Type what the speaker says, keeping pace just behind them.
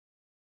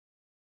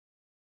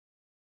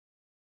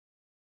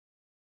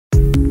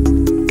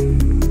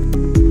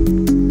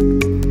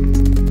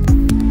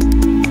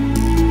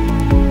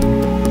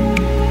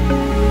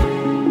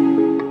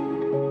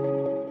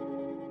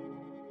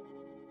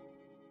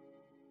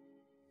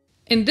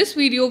In this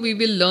video, we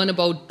will learn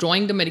about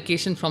drawing the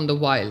medication from the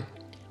vial.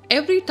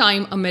 Every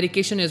time a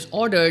medication is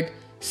ordered,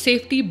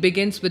 safety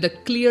begins with a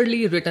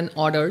clearly written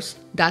orders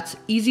that's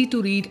easy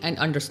to read and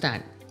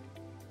understand.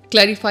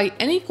 Clarify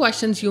any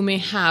questions you may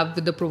have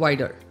with the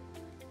provider.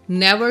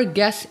 Never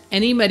guess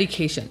any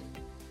medication.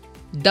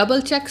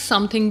 Double check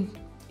something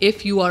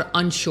if you are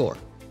unsure.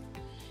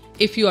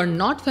 If you are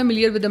not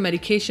familiar with the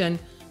medication,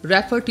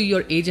 refer to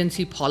your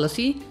agency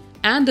policy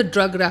and the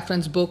drug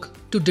reference book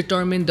to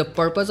determine the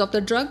purpose of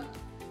the drug,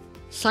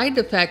 side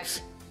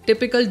effects,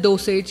 typical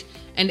dosage,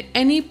 and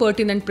any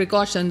pertinent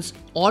precautions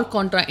or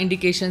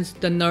contraindications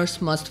the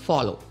nurse must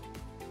follow.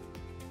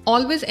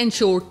 Always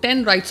ensure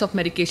 10 rights of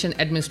medication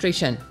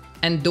administration,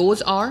 and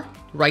those are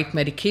right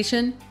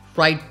medication,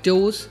 right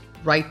dose,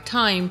 right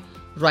time,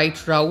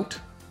 right route,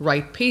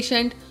 right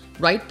patient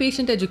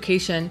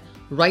education,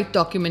 right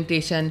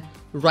documentation,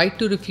 right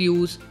to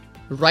refuse,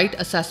 right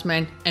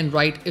assessment, and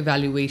right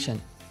evaluation.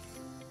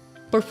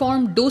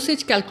 Perform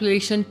dosage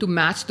calculation to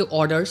match the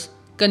orders.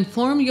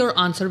 Confirm your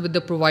answer with the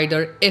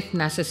provider if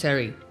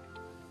necessary.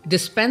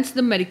 Dispense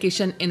the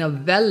medication in a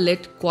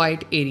well-lit,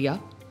 quiet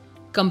area.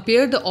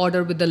 Compare the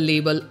order with the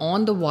label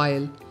on the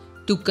vial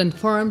to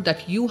confirm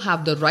that you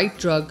have the right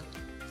drug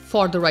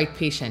for the right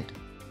patient.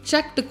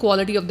 Check the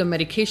quality of the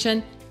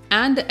medication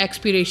and the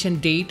expiration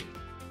date.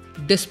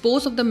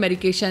 Dispose of the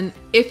medication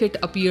if it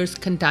appears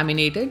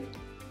contaminated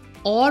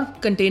or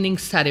containing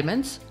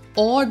sediments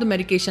or the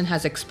medication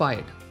has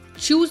expired.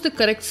 Choose the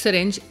correct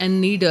syringe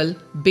and needle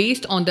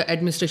based on the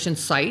administration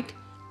site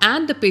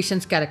and the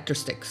patient's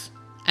characteristics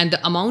and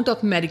the amount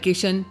of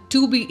medication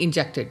to be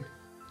injected.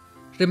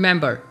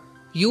 Remember,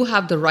 you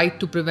have the right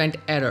to prevent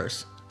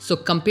errors, so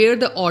compare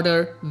the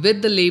order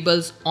with the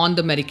labels on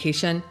the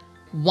medication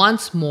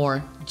once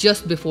more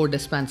just before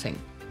dispensing.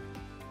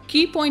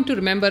 Key point to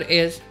remember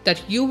is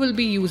that you will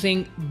be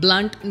using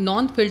blunt,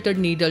 non-filtered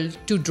needle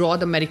to draw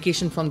the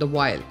medication from the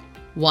vial.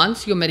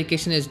 Once your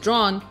medication is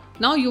drawn,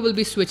 now you will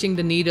be switching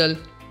the needle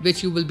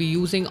which you will be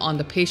using on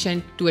the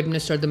patient to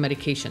administer the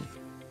medication.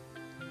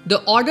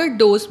 The ordered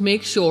dose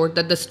makes sure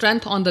that the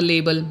strength on the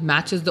label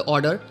matches the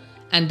order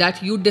and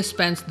that you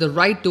dispense the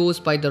right dose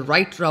by the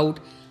right route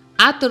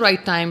at the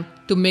right time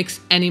to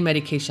mix any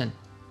medication.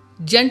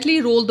 Gently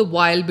roll the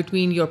vial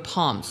between your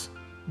palms.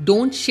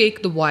 Don't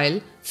shake the vial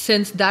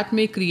since that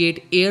may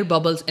create air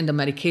bubbles in the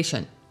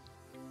medication.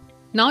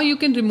 Now you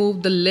can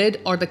remove the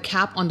lid or the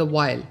cap on the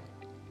vial.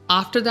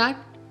 After that,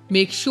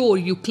 make sure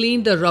you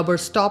clean the rubber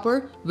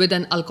stopper with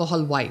an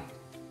alcohol wipe.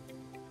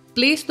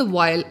 Place the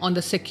vial on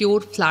the secure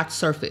flat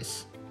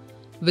surface.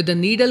 With the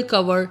needle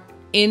cover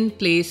in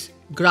place,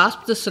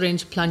 grasp the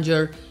syringe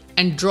plunger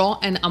and draw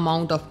an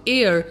amount of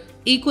air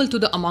equal to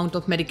the amount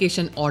of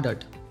medication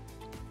ordered.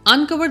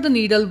 Uncover the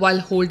needle while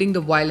holding the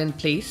vial in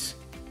place.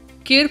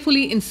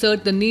 Carefully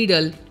insert the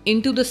needle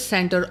into the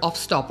center of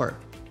stopper.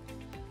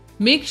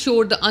 Make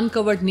sure the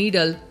uncovered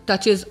needle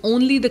touches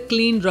only the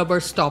clean rubber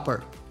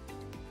stopper.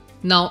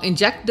 Now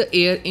inject the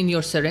air in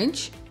your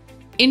syringe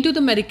into the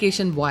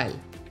medication vial.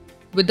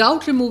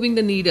 Without removing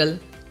the needle,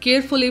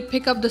 carefully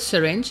pick up the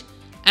syringe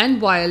and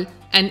vial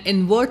and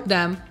invert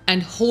them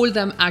and hold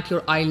them at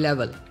your eye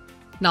level.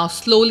 Now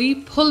slowly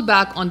pull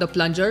back on the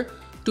plunger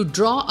to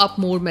draw up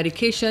more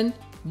medication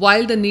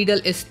while the needle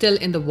is still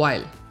in the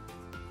vial.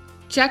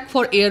 Check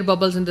for air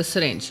bubbles in the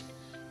syringe.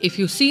 If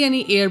you see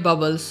any air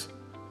bubbles,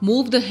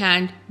 move the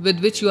hand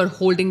with which you are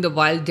holding the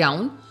vial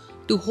down.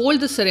 To hold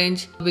the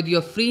syringe with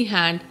your free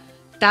hand,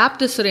 tap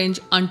the syringe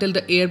until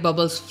the air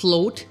bubbles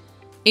float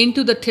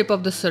into the tip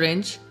of the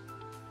syringe.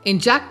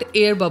 Inject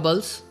air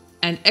bubbles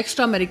and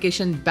extra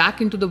medication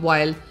back into the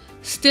vial,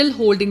 still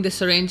holding the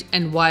syringe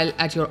and vial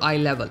at your eye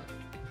level.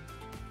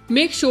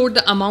 Make sure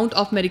the amount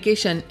of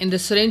medication in the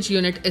syringe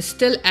unit is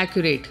still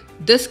accurate.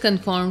 This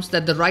confirms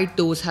that the right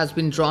dose has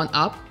been drawn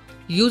up.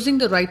 Using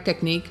the right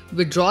technique,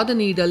 withdraw the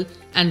needle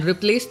and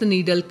replace the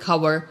needle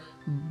cover.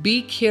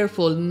 Be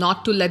careful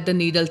not to let the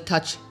needle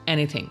touch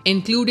anything,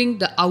 including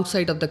the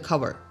outside of the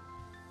cover.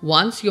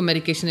 Once your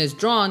medication is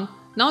drawn,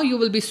 now you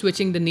will be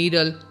switching the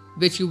needle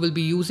which you will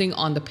be using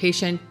on the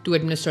patient to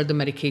administer the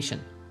medication.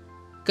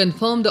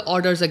 Confirm the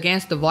orders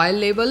against the vial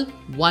label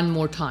one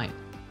more time.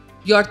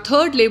 Your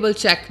third label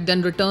check,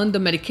 then return the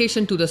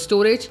medication to the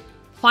storage.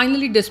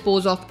 Finally,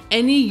 dispose of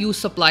any used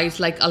supplies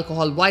like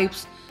alcohol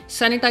wipes,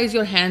 sanitize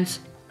your hands,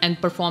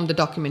 and perform the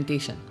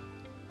documentation.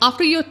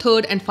 After your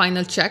third and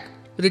final check,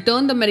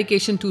 return the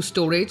medication to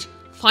storage.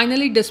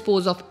 Finally,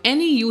 dispose of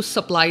any used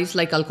supplies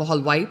like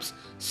alcohol wipes,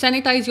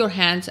 sanitize your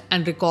hands,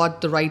 and record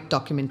the right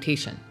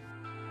documentation.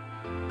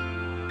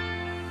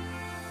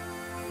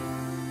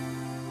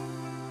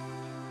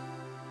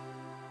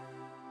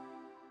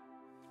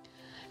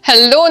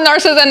 Hello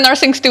nurses and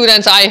nursing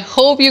students, I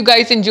hope you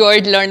guys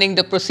enjoyed learning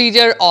the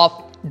procedure of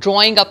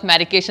drawing up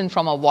medication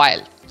from a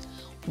vial.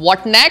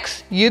 What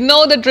next? You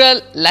know the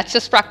drill. Let's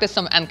just practice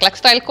some NCLEX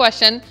style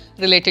question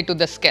related to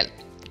this skill.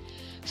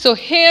 So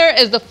here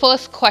is the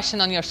first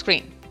question on your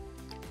screen.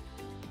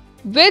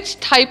 Which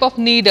type of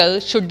needle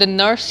should the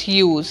nurse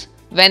use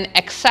when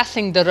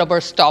accessing the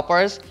rubber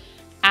stoppers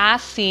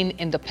as seen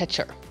in the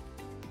picture?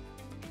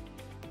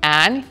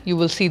 and you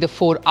will see the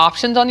 4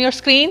 options on your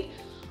screen.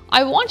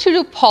 I want you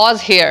to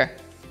pause here,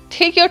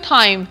 take your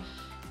time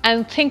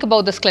and think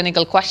about this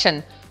clinical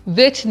question.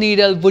 Which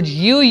needle would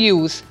you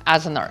use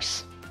as a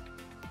nurse?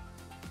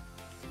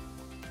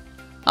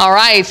 All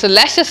right, so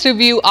let's just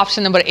review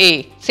option number A.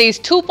 It says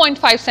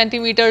 2.5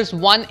 centimeters,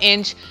 1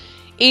 inch,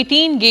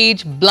 18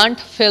 gauge blunt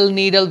fill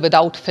needle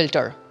without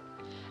filter.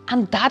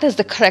 And that is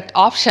the correct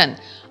option.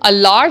 A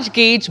large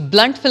gauge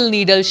blunt fill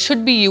needle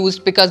should be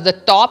used because the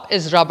top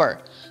is rubber.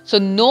 So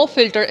no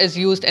filter is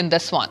used in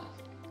this one.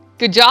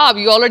 Good job,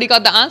 you already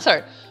got the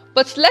answer.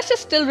 But let's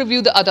just still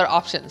review the other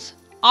options.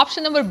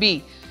 Option number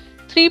B,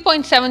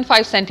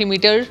 3.75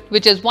 centimeters,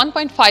 which is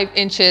 1.5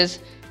 inches,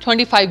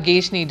 25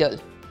 gauge needle.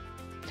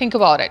 Think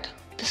about it.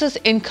 This is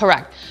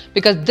incorrect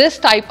because this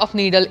type of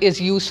needle is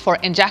used for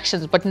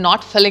injections but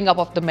not filling up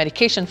of the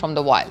medication from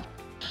the vial.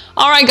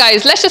 Alright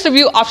guys, let's just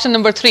review option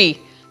number 3.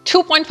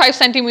 2.5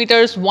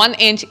 centimeters, 1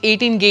 inch,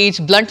 18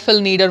 gauge blunt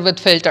fill needle with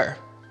filter.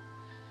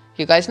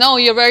 You guys know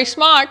you're very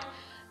smart.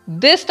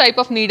 This type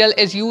of needle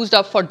is used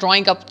up for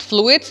drawing up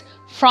fluids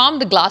from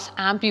the glass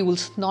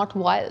ampules, not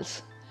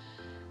vials.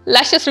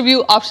 Let's just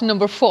review option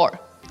number 4.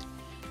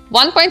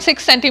 1.6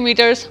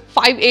 centimeters,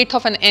 5/8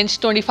 of an inch,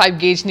 25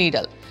 gauge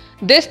needle.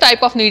 This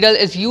type of needle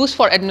is used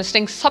for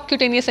administering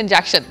subcutaneous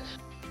injection,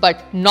 but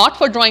not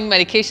for drawing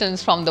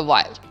medications from the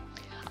vial.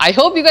 I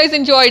hope you guys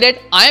enjoyed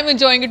it. I am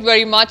enjoying it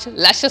very much.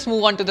 Let's just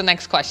move on to the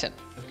next question.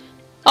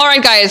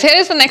 Alright guys, here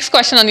is the next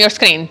question on your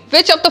screen.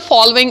 Which of the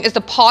following is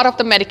the part of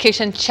the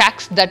medication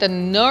checks that a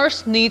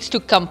nurse needs to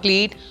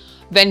complete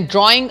when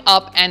drawing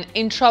up an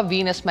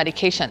intravenous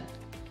medication?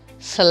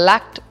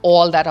 Select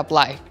all that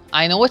apply.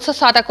 I know it's a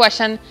SATA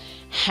question,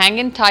 hang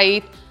in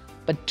tight,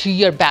 but do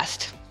your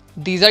best.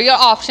 These are your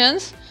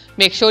options.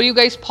 Make sure you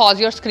guys pause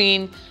your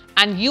screen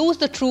and use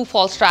the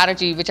true-false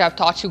strategy which I've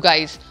taught you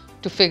guys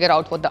to figure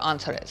out what the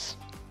answer is.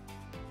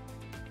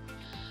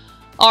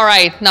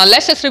 Alright, now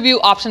let's just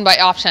review option by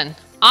option.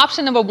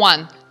 Option number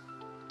 1,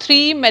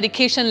 3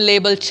 medication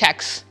label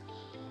checks,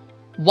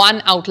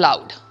 1 out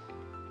loud.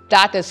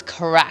 That is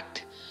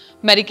correct.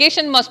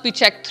 Medication must be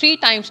checked 3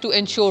 times to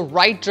ensure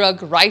right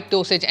drug, right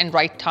dosage and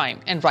right time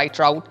and right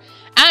route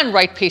and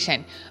right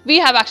patient. We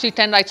have actually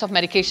 10 rights of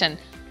medication.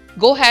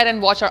 Go ahead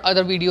and watch our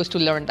other videos to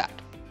learn that.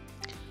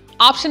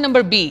 Option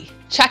number B,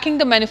 checking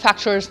the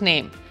manufacturer's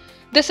name.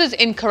 This is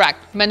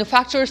incorrect.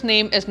 Manufacturer's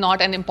name is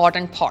not an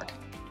important part.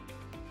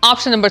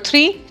 Option number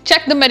 3,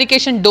 check the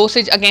medication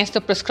dosage against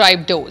the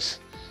prescribed dose.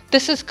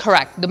 This is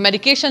correct. The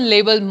medication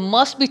label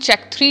must be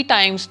checked 3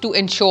 times to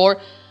ensure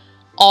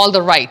all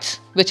the rights,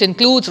 which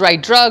includes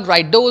right drug,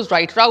 right dose,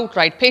 right route,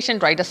 right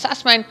patient, right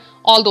assessment,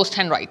 all those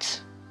 10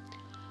 rights.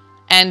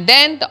 And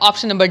then the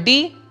option number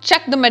D,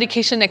 check the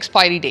medication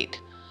expiry date,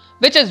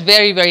 which is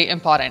very, very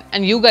important.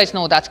 And you guys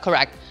know that's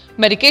correct.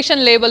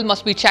 Medication label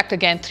must be checked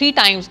again 3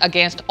 times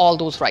against all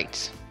those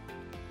rights.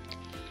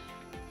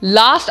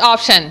 Last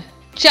option,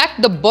 check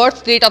the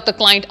birth date of the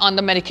client on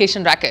the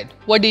medication record.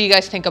 What do you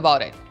guys think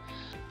about it?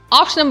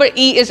 Option number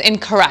E is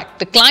incorrect.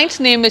 The client's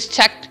name is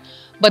checked,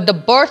 but the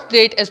birth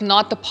date is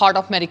not the part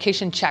of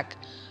medication check.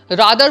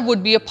 Rather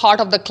would be a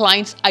part of the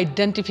client's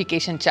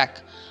identification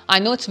check. I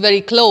know it's very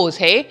close,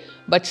 hey?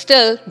 But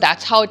still,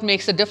 that's how it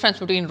makes the difference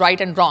between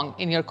right and wrong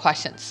in your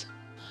questions.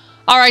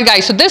 Alright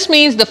guys, so this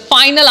means the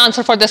final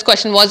answer for this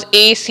question was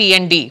A, C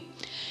and D.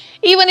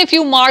 Even if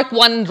you mark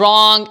one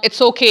wrong,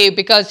 it's okay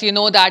because you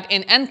know that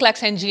in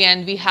NCLEX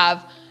NGN we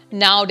have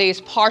nowadays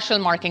partial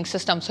marking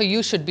system, so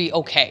you should be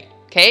okay.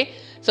 Okay?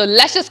 So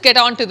let's just get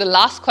on to the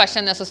last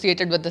question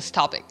associated with this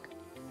topic.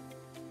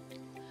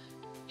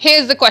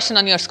 Here's the question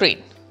on your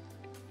screen.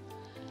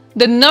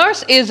 The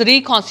nurse is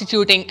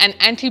reconstituting an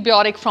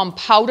antibiotic from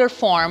powder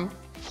form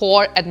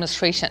for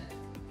administration.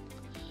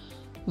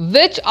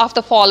 Which of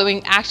the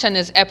following action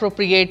is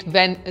appropriate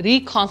when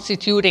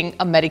reconstituting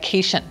a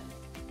medication?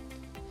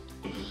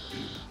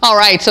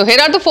 Alright, so here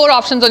are the 4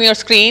 options on your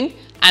screen,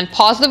 and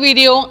pause the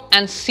video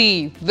and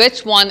see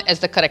which one is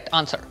the correct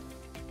answer.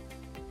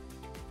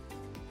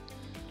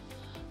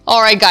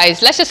 Alright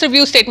guys, let's just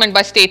review statement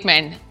by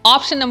statement.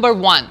 Option number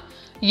 1,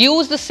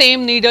 use the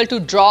same needle to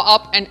draw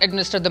up and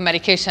administer the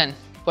medication.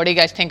 What do you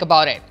guys think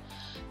about it?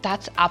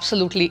 That's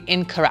absolutely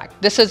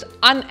incorrect. This is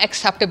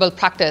unacceptable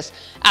practice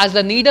as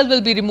the needle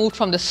will be removed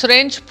from the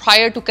syringe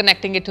prior to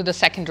connecting it to the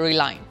secondary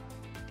line.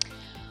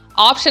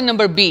 Option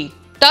number B,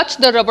 touch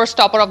the rubber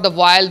stopper of the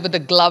vial with the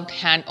gloved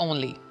hand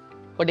only.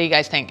 What do you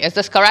guys think? Is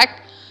this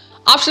correct?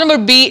 Option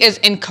number B is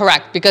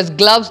incorrect because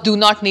gloves do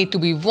not need to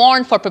be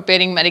worn for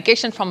preparing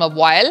medication from a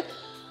vial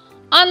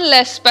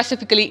unless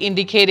specifically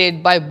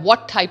indicated by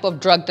what type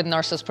of drug the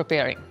nurse is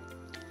preparing.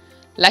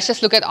 Let's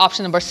just look at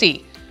option number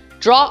C.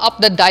 Draw up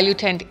the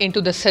diluent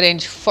into the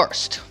syringe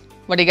first.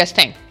 What do you guys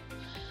think?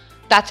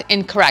 That's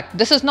incorrect.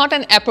 This is not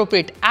an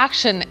appropriate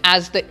action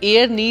as the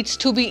air needs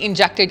to be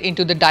injected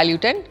into the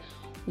diluent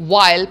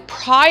while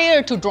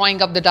prior to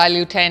drawing up the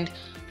diluent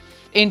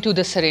into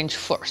the syringe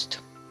first.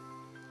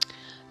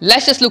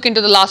 Let's just look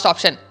into the last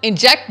option.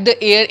 Inject the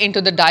air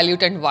into the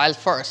diluent vial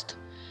first.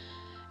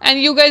 And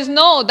you guys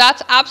know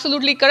that's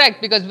absolutely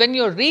correct, because when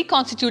you're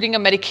reconstituting a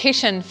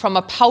medication from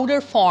a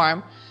powder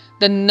form,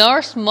 the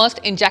nurse must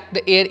inject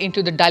the air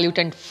into the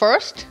diluent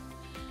first.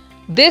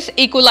 This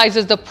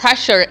equalizes the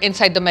pressure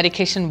inside the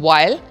medication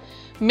vial,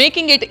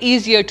 making it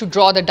easier to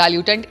draw the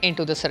diluent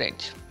into the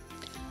syringe.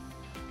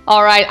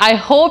 Alright, I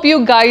hope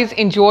you guys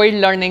enjoyed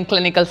learning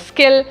clinical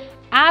skill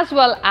as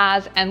well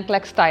as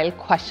NCLEX style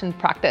question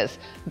practice.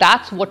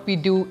 That's what we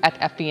do at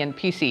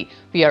FPNPC.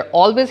 We are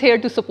always here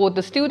to support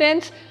the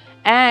students,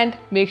 and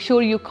make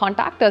sure you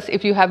contact us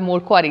if you have more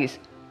queries.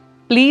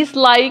 Please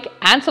like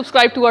and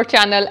subscribe to our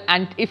channel,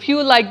 and if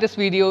you like this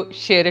video,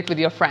 share it with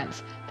your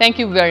friends. Thank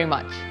you very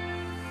much.